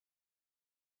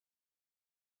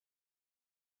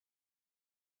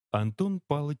Антон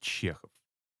Павлович Чехов.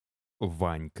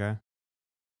 Ванька.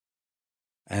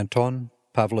 Anton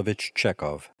Pavlovich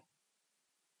Chekhov.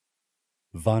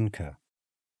 Vanka.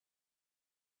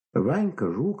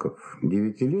 Ванька Жуков,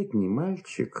 9-летний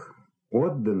мальчик,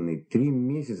 отданный 3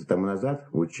 месяца тому назад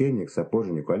в учение к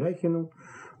сапожнику Аляхину,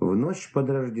 в ночь под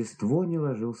Рождество не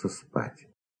ложился спать.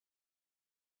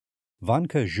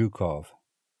 Vanka Zhukov,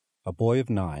 a boy of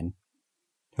 9,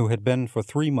 who had been for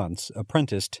 3 months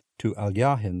apprenticed to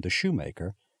Alyakhin the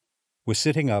shoemaker, was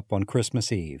sitting up on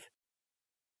Christmas Eve.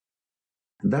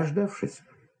 Дождавшись,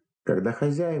 когда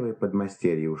хозяева и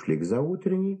подмастерья ушли к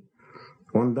заутренней,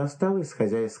 он достал из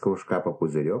хозяйского шкафа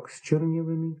пузырек с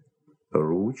чернилами,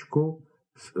 ручку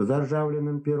с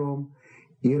заржавленным пером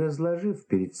и, разложив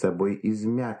перед собой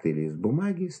измятый лист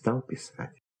бумаги, стал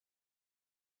писать.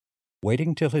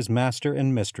 Waiting till his master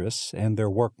and mistress and their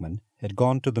workmen had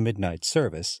gone to the midnight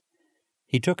service,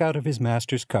 he took out of his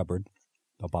master's cupboard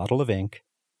a bottle of ink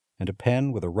and a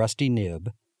pen with a rusty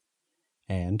nib,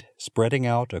 and, spreading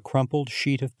out a crumpled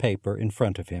sheet of paper in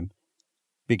front of him,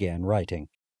 began writing.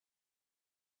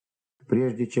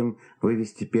 Прежде чем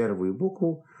вывести первую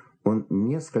букву, он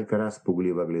несколько раз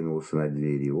пугливо оглянулся на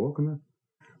двери и окна,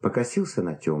 покосился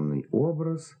на темный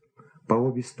образ, по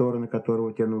обе стороны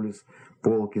которого тянулись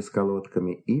полки с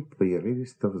колодками, и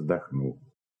прерывисто вздохнул.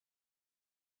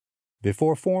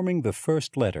 Before forming the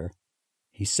first letter,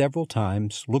 he several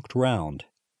times looked round,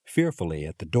 fearfully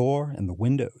at the door and the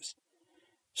windows,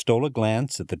 stole a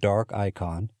glance at the dark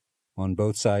icon, on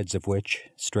both sides of which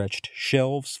stretched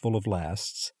shelves full of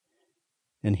lasts,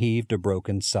 and heaved a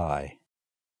broken sigh.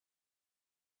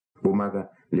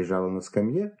 Бумага лежала на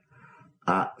скамье,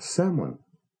 а сам он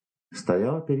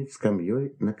стоял перед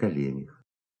скамьей на коленях.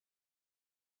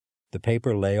 The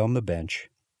paper lay on the bench,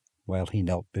 while he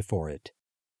knelt before it.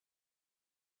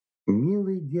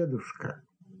 «Милый дедушка,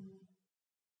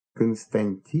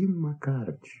 Константин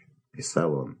Макарыч», —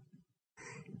 писал он,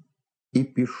 — «и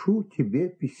пишу тебе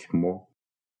письмо».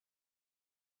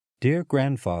 Dear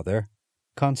Grandfather,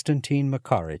 Konstantin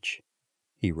Makarich,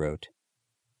 he wrote,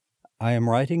 I am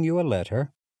writing you a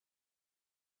letter.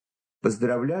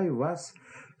 Поздравляю вас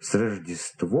с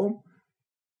Рождеством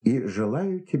и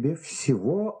желаю тебе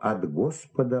всего от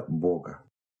Господа Бога.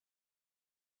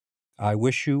 I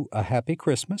wish you a happy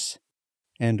Christmas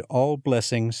and all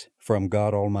blessings from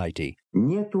God Almighty.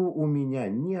 Нету у меня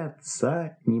ни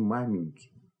отца, ни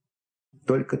маменьки.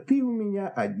 Только ты у меня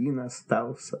один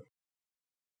остался.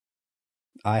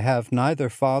 I have neither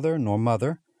father nor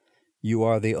mother. You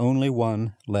are the only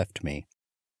one left me.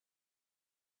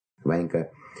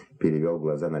 Ванька перевел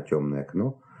глаза на темное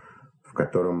окно, в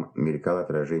котором мелькало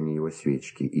отражение его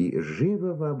свечки, и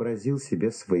живо вообразил себе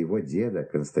своего деда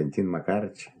Константина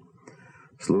Макарыча,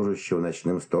 служащего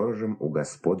ночным сторожем у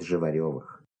господ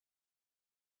Живаревых.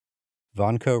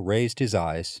 Vanka raised his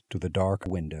eyes to the dark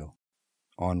window,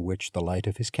 on which the light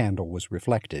of his candle was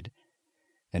reflected,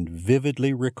 and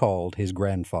vividly recalled his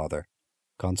grandfather,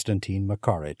 Konstantin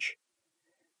Makarich,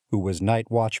 who was night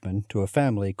watchman to a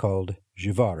family called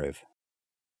Zhivarev.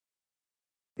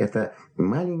 Это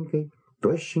маленький,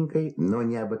 тощенький, но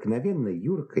необыкновенно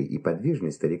юркий и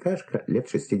подвижный старикашка лет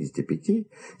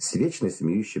 65 с вечно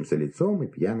смеющимся лицом и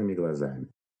пьяными глазами.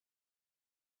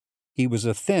 He was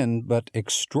a thin but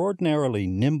extraordinarily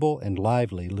nimble and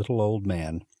lively little old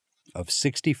man of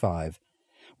 65,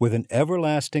 with an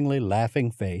everlastingly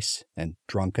laughing face and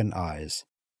drunken eyes.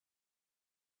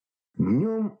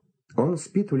 Днем он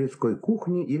спит в людской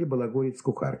кухне или балагурит с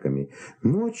кухарками.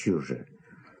 Ночью же,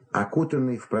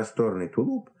 окутанный в просторный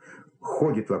тулуп,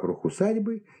 ходит вокруг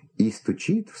усадьбы и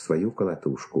стучит в свою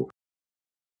колотушку.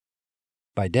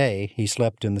 By day he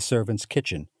slept in the servants'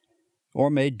 kitchen, or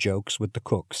made jokes with the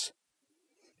cooks.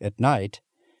 At night,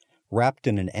 wrapped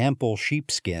in an ample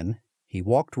sheepskin, he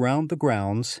walked round the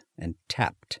grounds and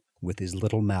tapped with his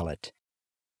little mallet.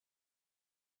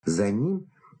 За ним,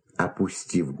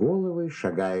 опустив головы,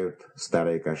 шагают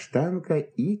старая каштанка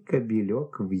и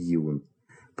кобелек Вьюн,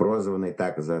 прозванный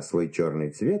так за свой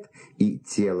черный цвет и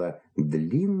тело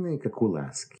длинное, как у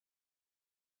ласки.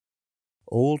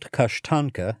 Old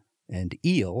Kashtanka and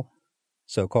Eel,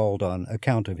 so called on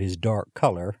account of his dark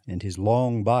color and his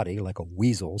long body like a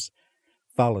weasel's,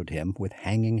 followed him with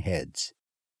hanging heads.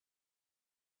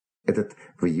 Этот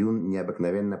Вьюн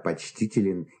необыкновенно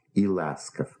почтителен и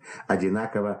ласков,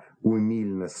 одинаково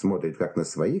умильно смотрит как на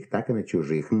своих, так и на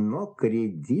чужих, но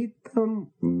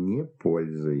кредитом не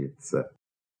пользуется.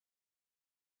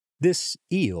 This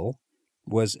Eel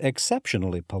was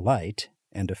exceptionally polite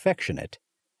and affectionate,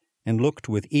 and looked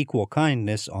with equal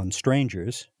kindness on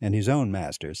strangers and his own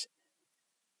masters,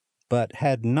 but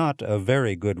had not a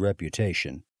very good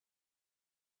reputation.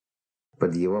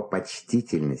 Под его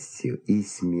почтительностью и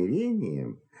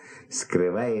смирением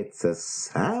скрывается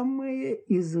самое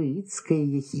иезуитское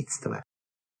ехидство.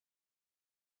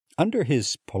 Under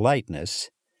his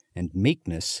politeness and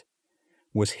meekness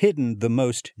was hidden the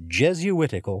most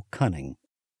Jesuitical cunning.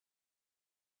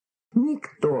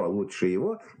 Никто лучше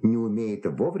его не умеет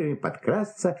вовремя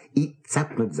подкрасться и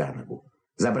цапнуть за ногу,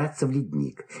 забраться в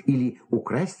ледник или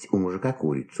украсть у мужика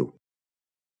курицу.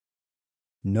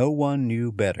 No one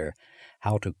knew better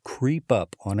how to creep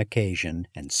up on occasion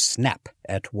and snap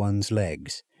at one's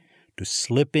legs, to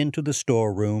slip into the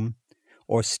storeroom,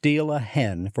 or steal a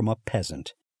hen from a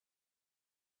peasant.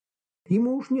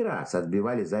 Ему уж не раз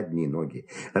отбивали задние ноги,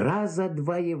 раза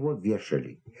два его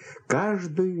вешали,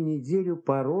 каждую неделю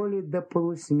пороли до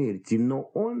полусмерти,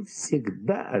 но он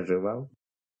всегда оживал.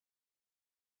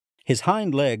 His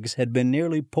hind legs had been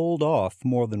nearly pulled off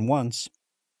more than once.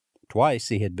 Twice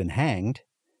he had been hanged.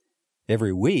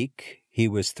 Every week he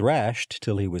was thrashed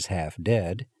till he was half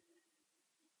dead.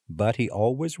 But he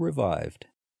always revived.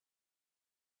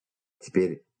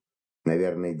 Теперь,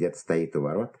 наверное, дед стоит у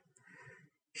ворот,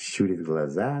 щурит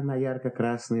глаза на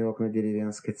ярко-красные окна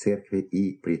деревенской церкви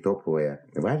и, притопывая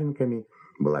валенками,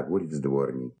 балагурит с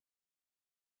дворней.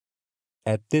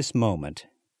 At this moment,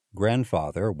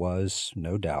 grandfather was,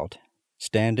 no doubt,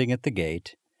 standing at the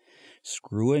gate,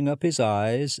 screwing up his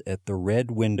eyes at the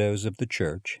red windows of the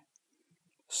church,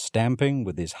 stamping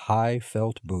with his high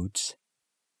felt boots,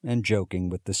 and joking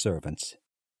with the servants.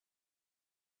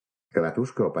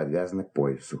 Колотушка его подвязана к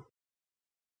поясу.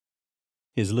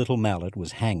 His little mallet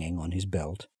was hanging on his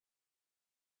belt.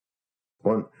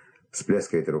 Он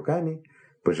всплескивает руками,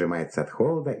 пожимается от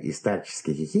холода и,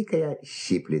 старчески хихикая,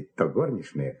 щиплет то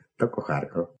горничную, то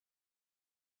кухарку.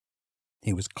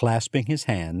 He was clasping his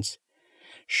hands,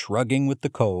 shrugging with the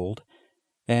cold,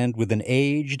 and with an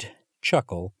aged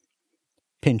chuckle,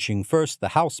 pinching first the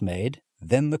housemaid,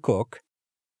 then the cook.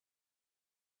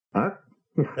 А?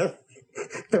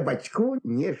 Табачку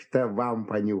нечто вам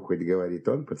понюхать, говорит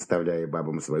он, подставляя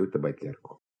бабам свою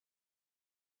табакерку.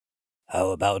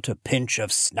 How about a pinch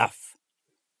of snuff?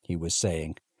 He was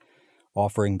saying,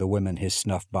 offering the women his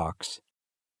snuff box.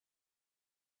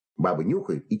 Бабы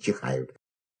нюхают и чихают.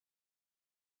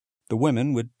 The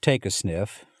women would take a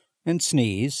sniff and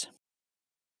sneeze.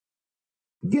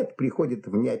 Дед приходит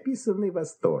в неописанный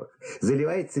восторг,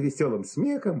 заливается веселым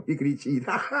смехом и кричит: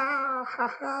 «Ха-ха!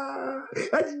 Ха-ха!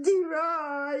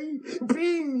 Отдирай!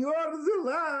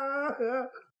 Примерзла!»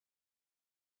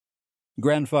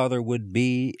 Grandfather would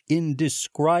be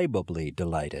indescribably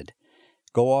delighted,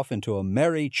 go off into a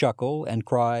merry chuckle, and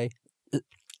cry,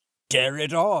 "Tear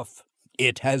it off!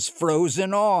 It has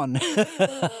frozen on!"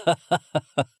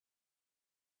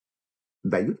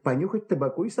 Дают понюхать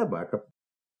табаку и собакам.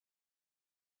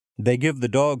 They give the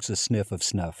dogs a sniff of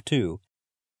snuff, too.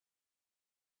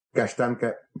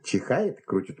 Каштанка чихает,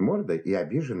 крутит мордой и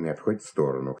обиженный отходит в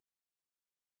сторону.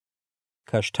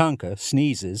 Kashtanka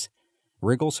sneezes,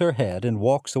 wriggles her head, and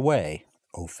walks away,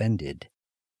 offended.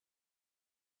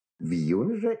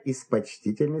 Вьюн же из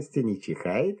почтительности не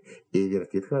чихает и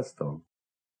вертит хвостом.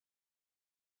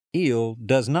 Eel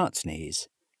does not sneeze,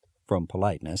 from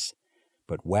politeness,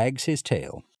 but wags his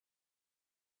tail.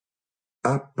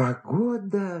 А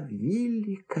погода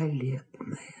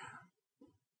великолепная.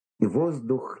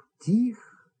 Воздух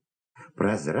тих,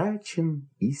 прозрачен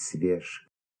и свеж.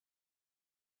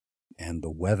 And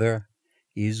the weather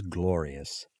is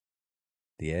glorious.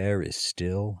 The air is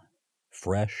still,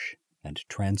 fresh, and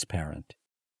transparent.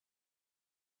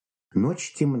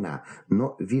 Ночь темна,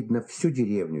 но видно всю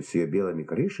деревню с ее белыми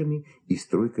крышами и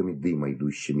струйками дыма,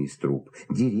 идущими из труб,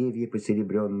 деревья,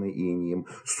 посеребренные инеем,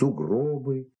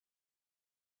 сугробы.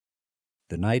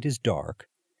 The night is dark,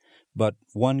 but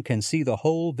one can see the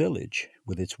whole village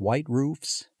with its white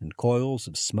roofs and coils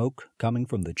of smoke coming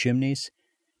from the chimneys,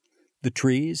 the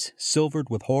trees silvered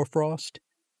with hoarfrost,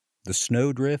 the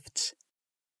snowdrifts.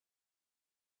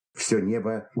 Все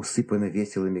небо усыпано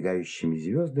весело мигающими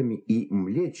звездами, и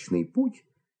Млечный Путь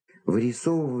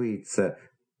вырисовывается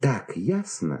так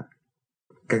ясно,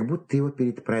 как будто его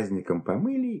перед праздником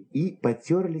помыли и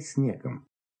потерли снегом.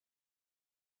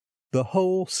 The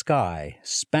whole sky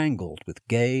spangled with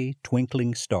gay,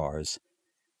 twinkling stars,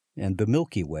 and the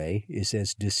Milky Way is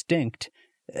as distinct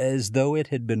as though it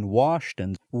had been washed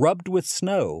and rubbed with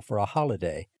snow for a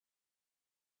holiday.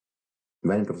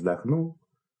 Ванька вздохнул,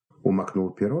 умокнул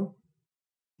перо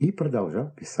и продолжал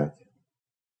писать.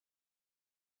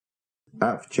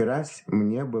 А вчерась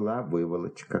мне была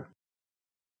выволочка.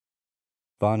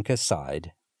 Vanka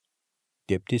sighed,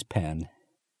 dipped his pen,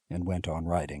 and went on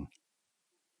writing.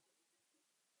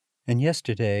 And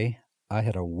yesterday I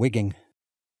had a wigging.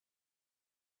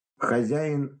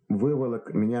 Хозяин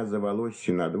выволок меня за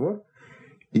волосье на двор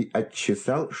и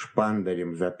отчесал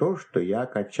шпандарем за то, что я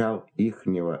качал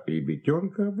ихнего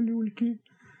ребятенка в люльке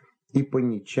и по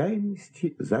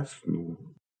нечаянности заснул.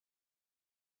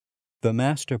 The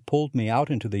master pulled me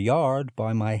out into the yard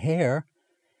by my hair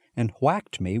and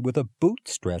whacked me with a boot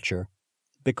stretcher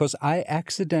because I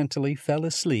accidentally fell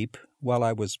asleep while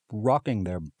I was rocking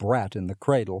their brat in the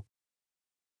cradle.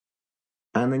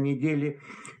 А на неделе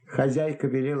хозяйка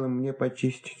велела мне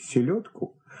почистить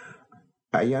селедку,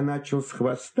 а я начал с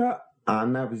хвоста, а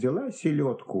она взяла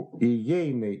селедку и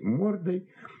ейной мордой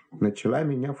начала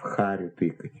меня в харю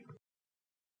тыкать.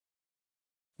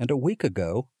 And a week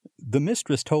ago, the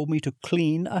mistress told me to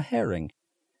clean a herring,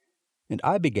 and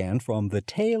I began from the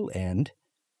tail end,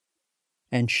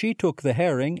 and she took the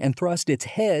herring and thrust its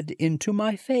head into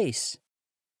my face.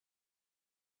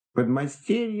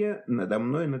 Подмастерья надо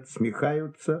мной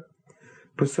надсмехаются,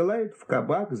 посылают в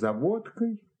кабак за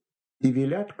водкой и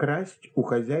велят красть у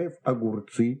хозяев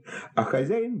огурцы, а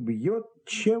хозяин бьет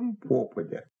чем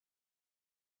попадя.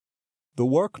 The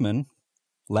workmen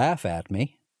laugh at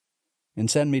me and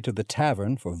send me to the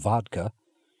tavern for vodka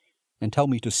and tell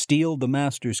me to steal the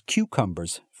master's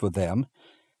cucumbers for them,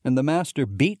 and the master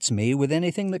beats me with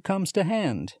anything that comes to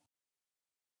hand.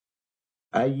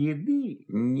 А еды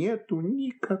нету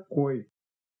никакой.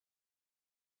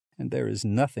 And there is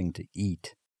nothing to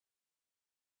eat.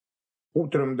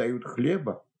 Утром дают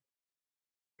хлеба,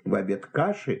 в обед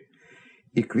каши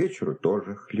и к вечеру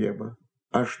тоже хлеба.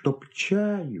 А чтоб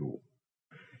чаю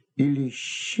или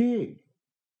щей,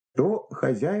 то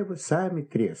хозяева сами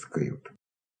трескают.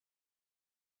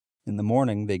 In the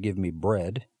morning they give me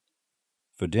bread,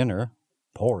 for dinner,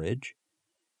 porridge,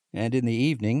 and in the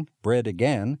evening, bread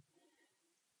again.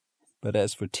 But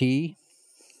as for tea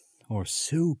or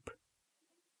soup,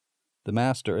 the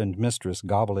master and mistress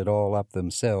gobble it all up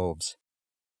themselves.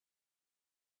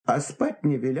 А спать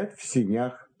мне велят в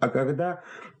сенях, а когда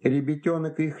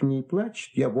ребятенок ихний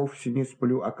плачет, я вовсе не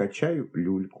сплю, а качаю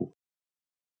люльку.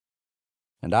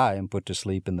 And I am put to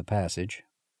sleep in the passage,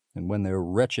 and when their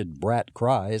wretched brat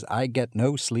cries, I get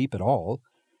no sleep at all,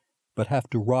 but have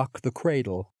to rock the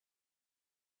cradle.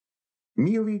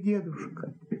 Милый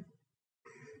дедушка,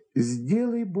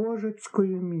 сделай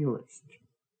божецкую милость.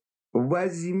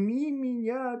 Возьми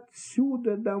меня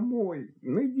отсюда домой,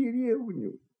 на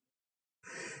деревню.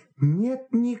 Нет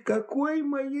никакой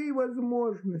моей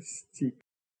возможности.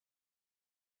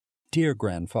 Dear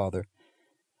grandfather,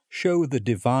 show the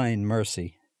divine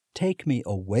mercy. Take me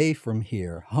away from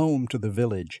here, home to the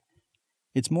village.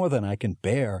 It's more than I can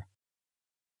bear.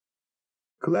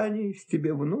 Кланяюсь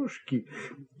тебе в ножки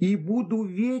и буду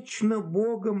вечно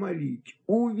Бога молить.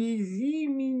 Увези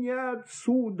меня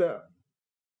отсюда,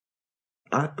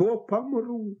 а то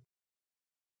помру.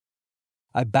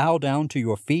 I bow down to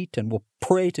your feet and will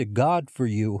pray to God for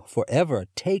you forever.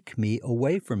 Take me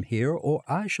away from here, or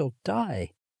I shall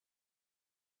die.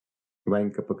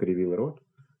 Ванька покривил рот,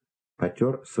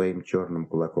 потер своим черным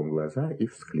кулаком глаза и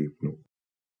всхлипнул.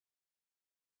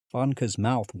 Vanka's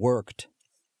mouth worked.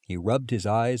 He rubbed his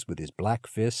eyes with his black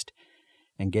fist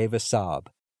and gave a sob.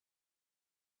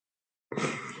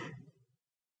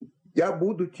 «Я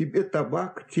буду тебе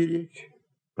табак тереть»,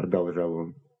 — продолжал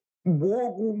он, —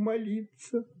 «Богу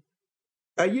молиться.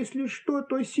 А если что,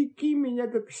 то секи меня,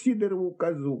 как сидорову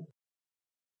козу».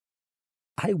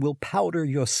 I will powder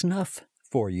your snuff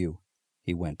for you,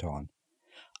 he went on.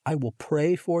 I will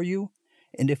pray for you,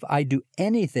 and if I do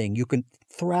anything, you can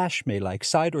thrash me like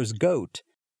Sidor's goat.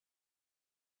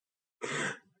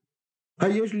 А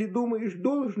если думаешь,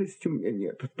 должности у меня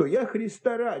нет, то я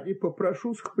Христа ради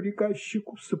попрошусь к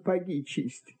приказчику сапоги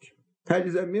чистить. Аль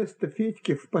за место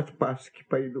Федьки в подпаске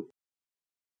пойду.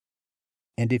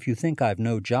 And if you think I've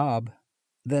no job,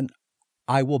 then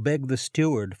I will beg the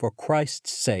steward for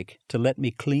Christ's sake to let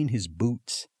me clean his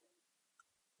boots.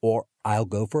 Or I'll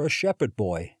go for a shepherd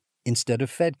boy instead of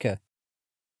Fedka.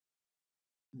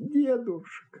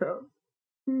 Дедушка,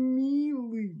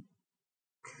 милый,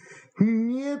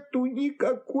 нету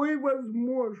никакой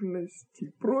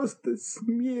возможности, просто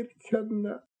смерть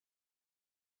одна.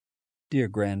 Dear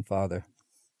grandfather,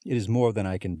 it is more than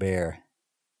I can bear.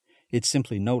 It's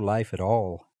simply no life at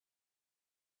all.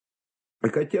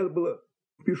 Хотел было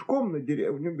пешком на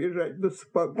деревню бежать, да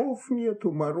сапогов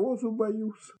нету, морозу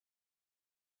боюсь.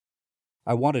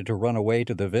 I wanted to run away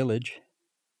to the village,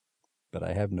 but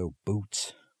I have no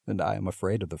boots, and I am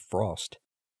afraid of the frost.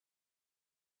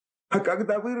 А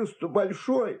когда вырасту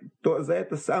большой, то за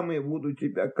это самое буду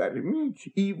тебя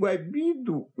кормить и в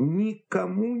обиду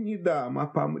никому не дам, а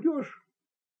помрешь,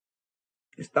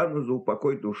 и стану за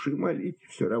упокой души молить,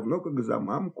 все равно, как за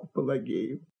мамку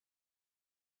Пелагею.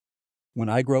 When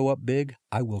I grow up big,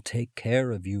 I will take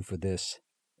care of you for this,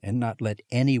 and not let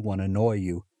anyone annoy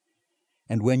you.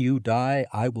 And when you die,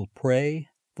 I will pray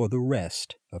for the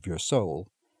rest of your soul,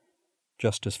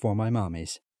 just as for my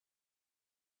mommy's.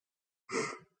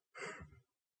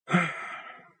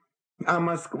 А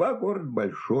Москва город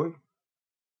большой.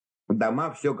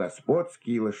 Дома все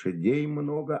господские, лошадей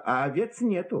много, а овец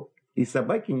нету, и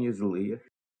собаки не злые.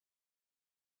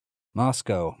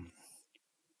 Moscow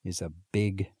is a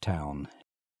big town.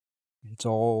 It's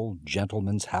all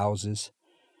gentlemen's houses,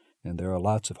 and there are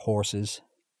lots of horses,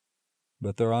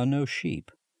 but there are no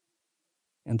sheep,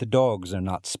 and the dogs are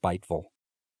not spiteful.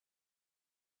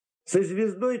 Со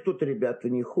звездой тут ребята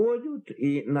не ходят,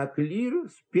 и на клир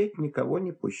спеть никого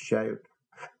не пущают.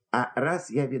 А раз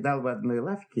я видал в одной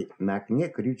лавке, на окне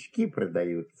крючки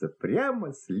продаются,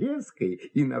 прямо с леской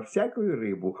и на всякую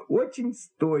рыбу, очень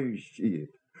стоящие.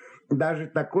 Даже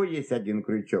такой есть один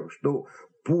крючок, что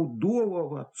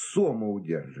пудового сома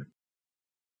удержит.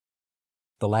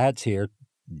 The lads here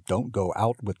don't go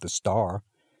out with the star,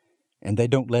 and they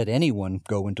don't let anyone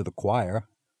go into the choir.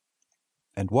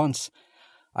 And once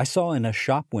I saw in a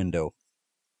shop window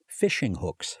fishing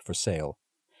hooks for sale,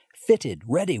 fitted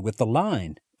ready with the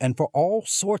line, and for all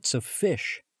sorts of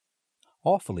fish,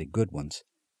 awfully good ones.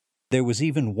 There was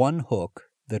even one hook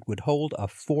that would hold a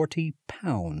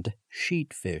 40-pound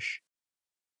sheatfish.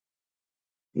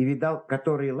 И видал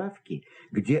которые лавки,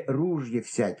 где ружья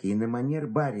всякие на манер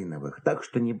бариновых, так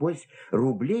что, небось,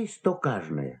 рублей 100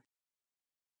 каждая.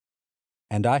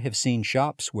 And I have seen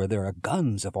shops where there are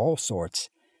guns of all sorts,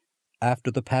 after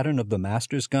the pattern of the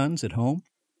master's guns at home,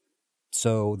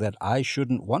 so that I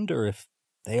shouldn't wonder if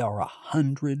they are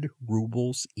 100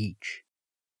 rubles each.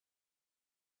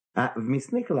 А в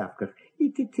мясных лавках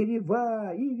и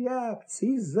тетерева, и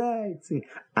рябцы, и зайцы,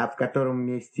 а в котором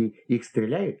месте их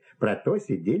стреляют, про то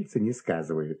сидельцы не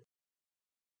сказывают.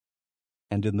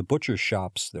 And in the butcher's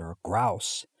shops there are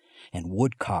grouse, and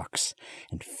woodcocks,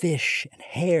 and fish, and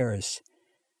hares,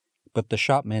 but the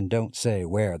shopmen don't say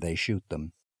where they shoot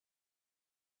them.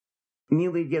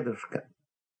 Милый дедушка,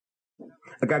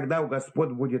 когда у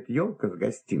господ будет елка с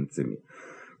гостинцами,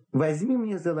 возьми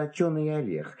мне золоченый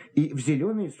орех и в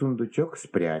зеленый сундучок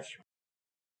спрячь.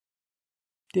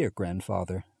 Dear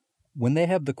grandfather, when they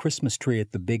have the Christmas tree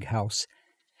at the big house,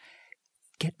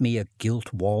 get me a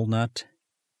gilt walnut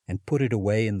and put it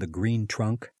away in the green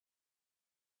trunk.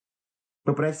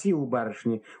 Попроси у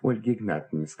барышни Ольги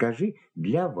Игнатьевны, скажи,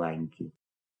 для Ваньки.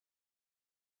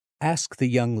 Ask the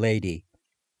young lady,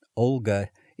 Olga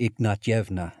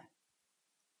Ignatyevna.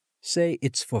 Say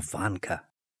it's for Vanka.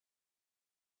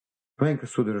 Ванька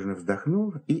судорожно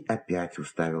вздохнул и опять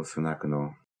уставился на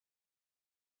окно.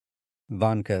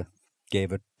 Vanka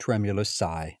gave a tremulous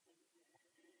sigh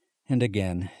and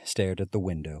again stared at the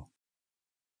window.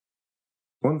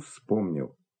 Он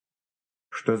вспомнил,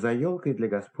 что за елкой для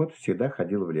господ всегда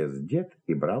ходил в лес дед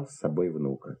и брал с собой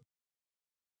внука.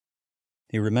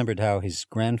 He remembered how his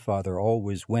grandfather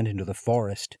always went into the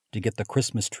forest to get the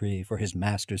Christmas tree for his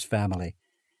master's family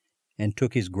and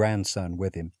took his grandson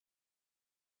with him.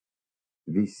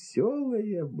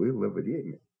 Веселое было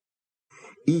время.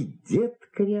 И дед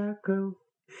крякал,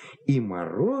 и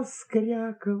Мороз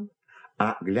крякал,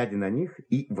 а, глядя на них,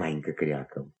 и Ванька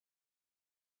крякал.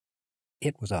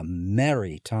 It was a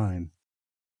merry time.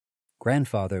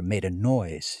 Grandfather made a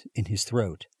noise in his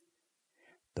throat.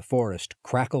 The forest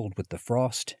crackled with the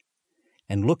frost,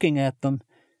 and looking at them,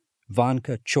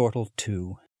 Vanka chortled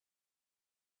too.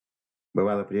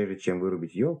 Бывало, прежде чем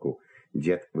вырубить елку,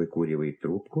 дед выкуривает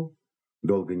трубку,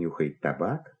 долго нюхает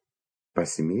табак,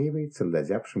 посмеивается над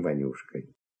озябшим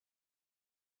Ванюшкой.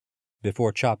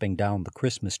 Before chopping down the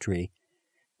Christmas tree,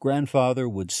 Grandfather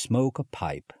would smoke a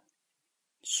pipe,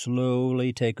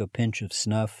 slowly take a pinch of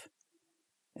snuff,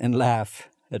 and laugh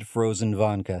at frozen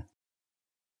Vanka.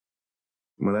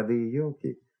 Молодые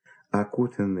елки,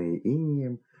 окутанные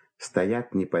инеем,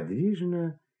 стоят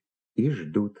неподвижно и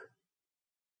ждут,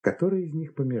 который из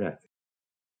них помирать.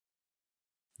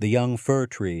 The young fir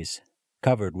trees,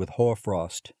 covered with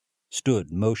hoarfrost,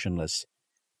 stood motionless,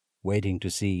 waiting to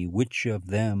see which of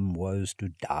them was to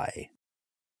die.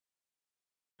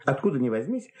 Откуда ни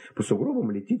возьмись, по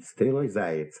сугробам летит стрелой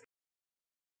заяц.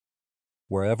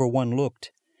 Wherever one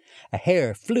looked, a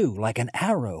hare flew like an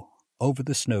arrow over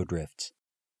the snowdrifts.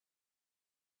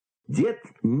 Дед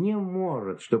не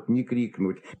может, чтоб не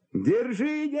крикнуть: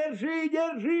 «Держи, держи,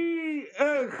 держи!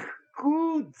 Ах,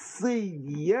 куцый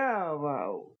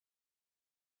дьявол!»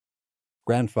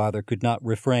 Grandfather could not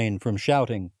refrain from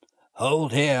shouting,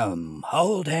 "Hold him!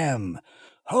 Hold him!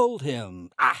 Hold him!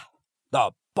 Ah,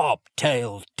 the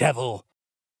bob-tailed devil!"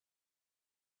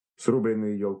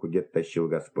 Срубленную елку дед тащил в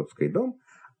господский дом,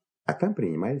 а там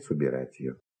принимались убирать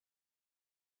ее.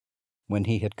 When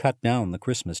he had cut down the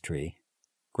Christmas tree,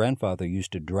 Grandfather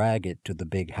used to drag it to the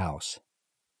big house,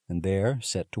 and there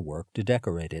set to work to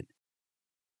decorate it.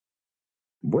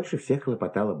 Больше всех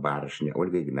хлопотала барышня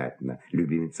Ольга Игнатьевна,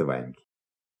 любимица Ваньки.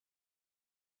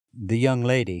 The young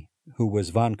lady, who was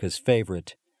Vanka's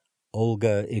favorite,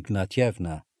 Olga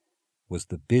Ignatyevna, was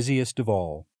the busiest of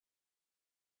all.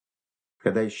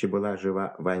 Когда еще была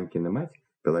жива Ванькина мать,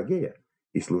 Пелагея,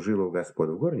 и служила у господ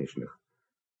в горничных,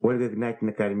 Ольга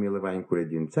Игнатьевна кормила Ваньку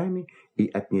леденцами и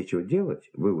от нечего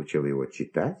делать выучила его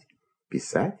читать,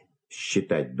 писать,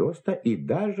 считать доста и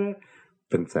даже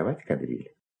танцевать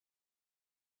кадриль.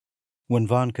 When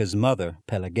Vanka's mother,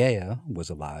 Pelageya,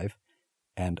 was alive,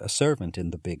 and a servant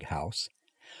in the big house,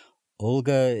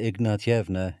 Olga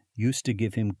Ignatyevna used to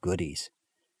give him goodies,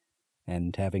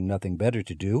 and having nothing better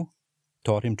to do,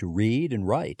 taught him to read and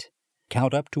write,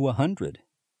 count up to 100,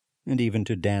 and even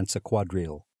to dance a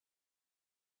quadrille.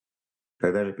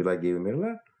 Когда же Пелагея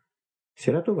умерла,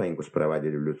 сироту Ваньку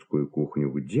спровадили в людскую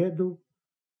кухню к деду,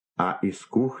 а из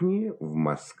кухни в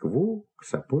Москву к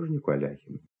сапожнику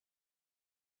Аляхину.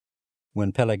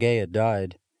 When Pelageya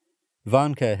died,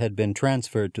 Vanka had been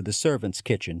transferred to the servants'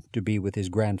 kitchen to be with his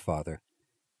grandfather,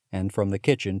 and from the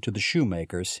kitchen to the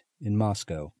shoemaker's in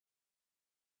Moscow.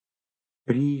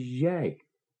 «Приезжай,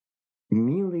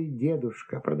 милый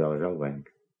дедушка», — продолжал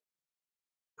Ванька.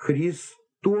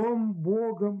 «Христом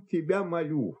Богом тебя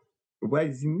молю,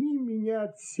 возьми меня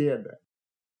отседа».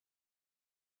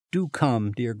 Do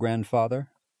come, dear grandfather,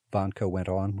 Vanka went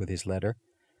on with his letter.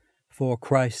 For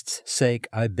Christ's sake,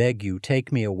 I beg you,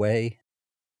 take me away.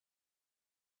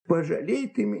 Пожалей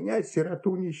ты меня,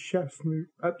 сироту несчастную,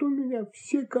 а то меня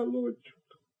все колотят.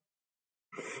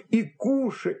 И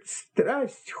кушать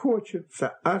страсть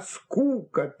хочется, а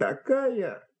скука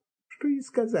такая, что и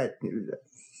сказать нельзя.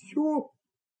 Все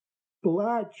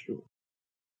плачу.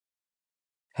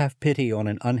 Have pity on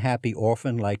an unhappy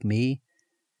orphan like me.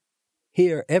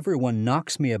 Here everyone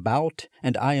knocks me about,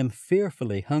 and I am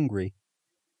fearfully hungry.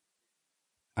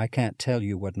 I can't tell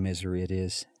you what misery it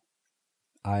is.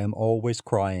 I am always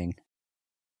crying.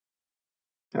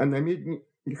 А на медне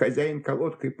хозяин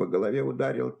колодкой по голове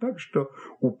ударил так, что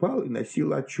упал и на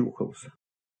силу очухался.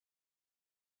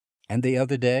 And the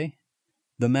other day,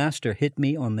 the master hit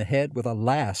me on the head with a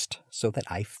last so that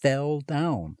I fell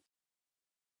down.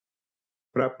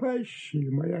 Пропащая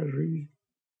моя жизнь.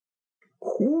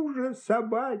 Хуже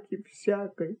собаки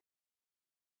всякой.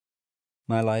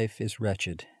 My life is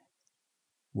wretched,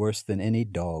 worse than any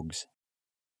dog's.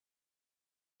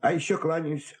 А еще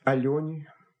кланяюсь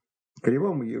Алене,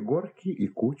 Кривому Егорке и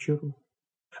кучеру.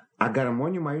 А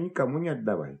гармонию мою никому не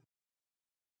отдавай.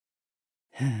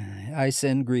 I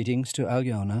send greetings to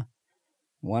Alyona,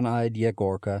 One-Eyed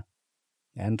Yegorka,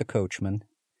 and the coachman,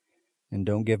 and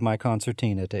don't give my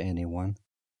concertina to anyone.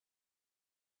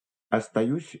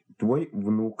 Остаюсь твой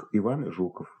внук Иван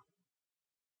Жуков.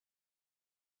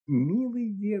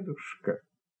 Милый дедушка,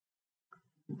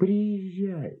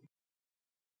 приезжай.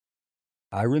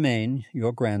 I remain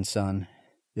your grandson,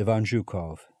 Ivan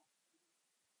Zhukov.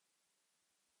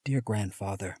 Dear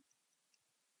grandfather,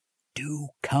 do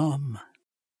come.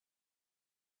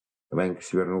 Ванька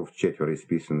свернул в четверо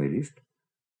исписанный лист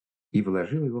и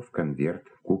вложил его в конверт,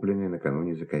 купленный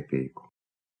накануне за копейку.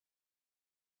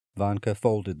 Vanka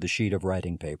folded the sheet of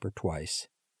writing paper twice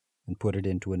and put it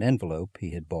into an envelope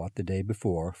he had bought the day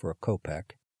before for a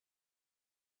kopeck.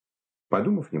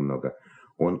 Подумав немного,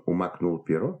 он умакнул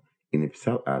перо и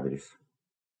написал адрес.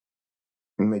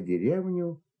 На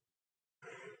деревню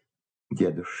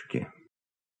дедушки.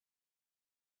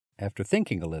 After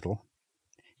thinking a little,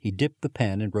 he dipped the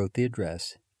pen and wrote the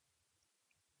address.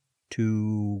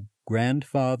 To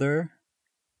grandfather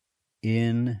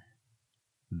in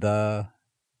the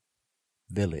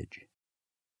village.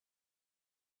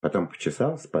 Потом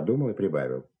почесался, подумал и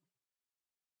прибавил.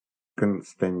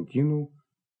 Константину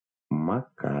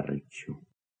Макарычу.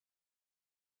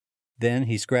 Then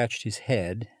he scratched his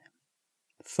head,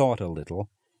 thought a little,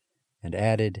 and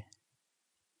added,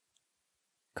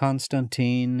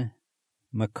 Konstantin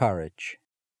Makarich.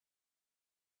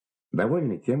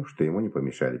 Довольный тем, что ему не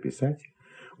помешали писать,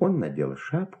 он надел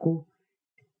шапку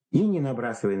и, не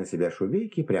набрасывая на себя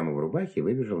шубейки, прямо в рубахе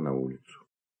выбежал на улицу.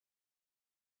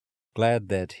 Glad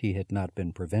that he had not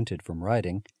been prevented from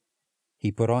writing,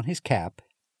 he put on his cap,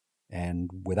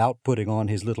 and, without putting on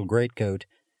his little greatcoat,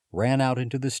 ran out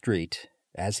into the street,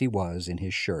 as he was in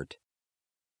his shirt.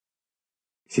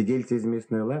 Сидельцы из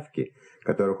местной лавки,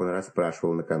 которых он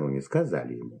расспрашивал накануне,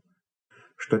 сказали ему,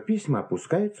 что письма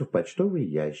опускаются в почтовые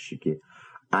ящики,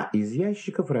 а из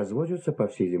ящиков развозятся по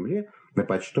всей земле на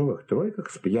почтовых тройках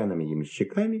с пьяными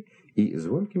ямщиками и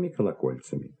звонкими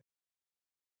колокольцами.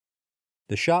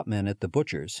 The shopman at the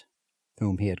butcher's,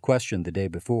 whom he had questioned the day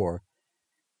before,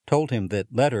 told him that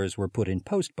letters were put in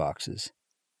post boxes,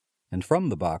 and from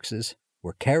the boxes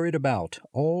were carried about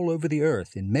all over the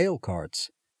earth in mail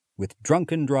carts, with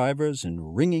drunken drivers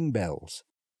and ringing bells.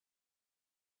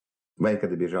 Ванька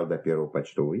добежал до первого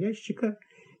почтового ящика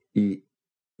и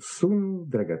сунул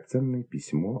драгоценное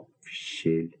письмо в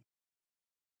щель.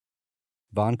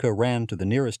 Vanka ran to the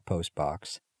nearest post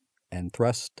box and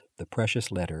thrust the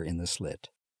precious letter in the slit.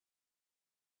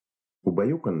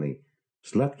 Убаюканный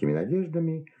сладкими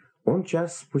надеждами, он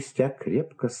час спустя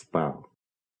крепко спал.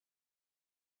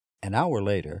 An hour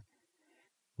later,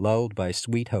 lulled by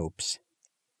sweet hopes,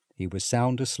 he was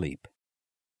sound asleep.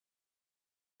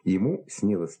 Ему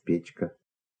снилась печка.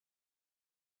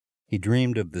 He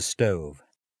dreamed of the stove.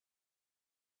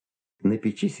 На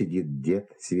печи сидит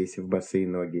дед, свесив босые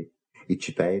ноги, и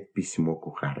читает письмо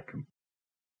кухаркам.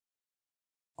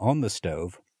 On the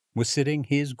stove was sitting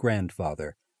his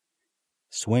grandfather,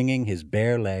 swinging his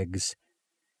bare legs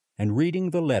and reading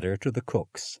the letter to the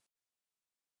cooks.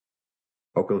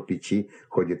 Около печи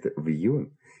ходит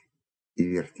вьюн и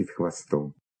вертит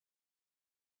хвостом.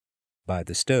 By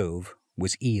the stove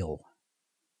was Eel,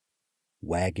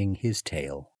 wagging his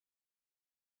tail.